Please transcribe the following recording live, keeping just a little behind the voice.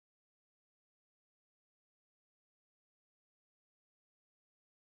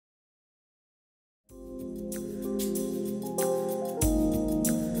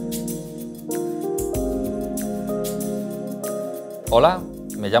Hola,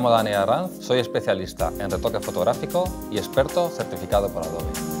 me llamo Daniel Arranz, soy especialista en retoque fotográfico y experto certificado por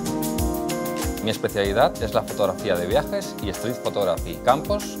Adobe. Mi especialidad es la fotografía de viajes y street photography,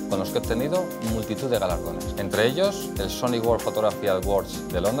 campos con los que he obtenido multitud de galardones, entre ellos el Sony World Photography Awards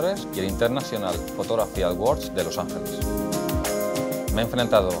de Londres y el International Photography Awards de Los Ángeles. Me he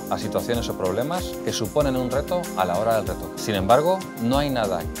enfrentado a situaciones o problemas que suponen un reto a la hora del retoque. Sin embargo, no hay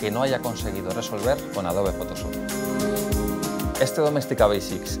nada que no haya conseguido resolver con Adobe Photoshop. Este Domestika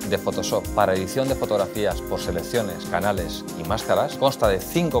Basics de Photoshop para edición de fotografías por selecciones, canales y máscaras consta de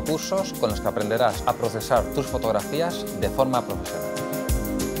 5 cursos con los que aprenderás a procesar tus fotografías de forma profesional.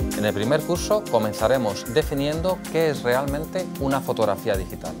 En el primer curso comenzaremos definiendo qué es realmente una fotografía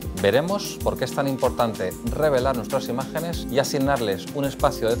digital. Veremos por qué es tan importante revelar nuestras imágenes y asignarles un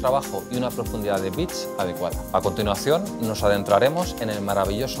espacio de trabajo y una profundidad de bits adecuada. A continuación nos adentraremos en el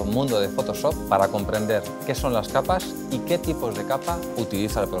maravilloso mundo de Photoshop para comprender qué son las capas y qué tipos de capa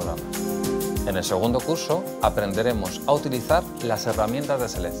utiliza el programa. En el segundo curso aprenderemos a utilizar las herramientas de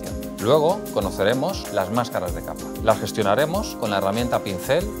selección. Luego conoceremos las máscaras de capa. Las gestionaremos con la herramienta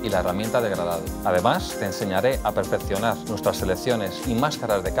pincel y la herramienta degradado. Además, te enseñaré a perfeccionar nuestras selecciones y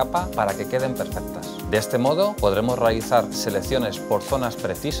máscaras de capa para que queden perfectas. De este modo podremos realizar selecciones por zonas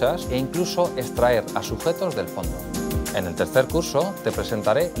precisas e incluso extraer a sujetos del fondo. En el tercer curso te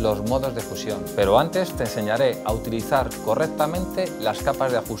presentaré los modos de fusión, pero antes te enseñaré a utilizar correctamente las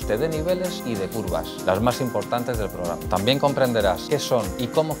capas de ajuste de niveles y de curvas, las más importantes del programa. También comprenderás qué son y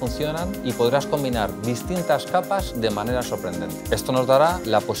cómo funcionan y podrás combinar distintas capas de manera sorprendente. Esto nos dará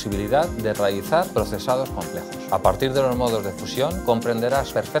la posibilidad de realizar procesados complejos. A partir de los modos de fusión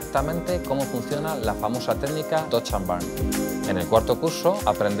comprenderás perfectamente cómo funciona la famosa técnica Touch and Burn. En el cuarto curso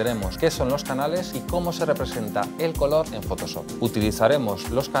aprenderemos qué son los canales y cómo se representa el color en Photoshop. Utilizaremos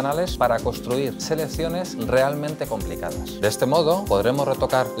los canales para construir selecciones realmente complicadas. De este modo podremos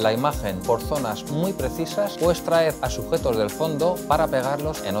retocar la imagen por zonas muy precisas o extraer a sujetos del fondo para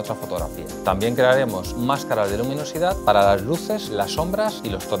pegarlos en otra fotografía. También crearemos máscaras de luminosidad para las luces, las sombras y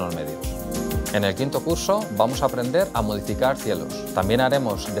los tonos medios. En el quinto curso vamos a aprender a modificar cielos. También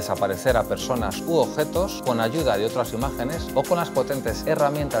haremos desaparecer a personas u objetos con ayuda de otras imágenes o con las potentes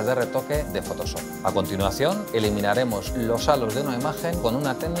herramientas de retoque de Photoshop. A continuación, eliminaremos los halos de una imagen con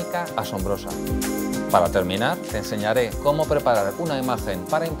una técnica asombrosa. Para terminar, te enseñaré cómo preparar una imagen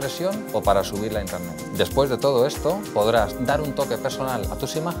para impresión o para subirla a internet. Después de todo esto, podrás dar un toque personal a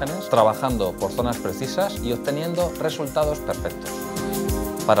tus imágenes trabajando por zonas precisas y obteniendo resultados perfectos.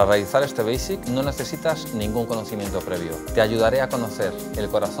 Para realizar este Basic no necesitas ningún conocimiento previo. Te ayudaré a conocer el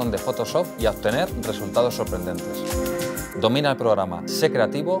corazón de Photoshop y a obtener resultados sorprendentes. Domina el programa, sé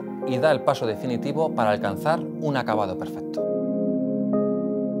creativo y da el paso definitivo para alcanzar un acabado perfecto.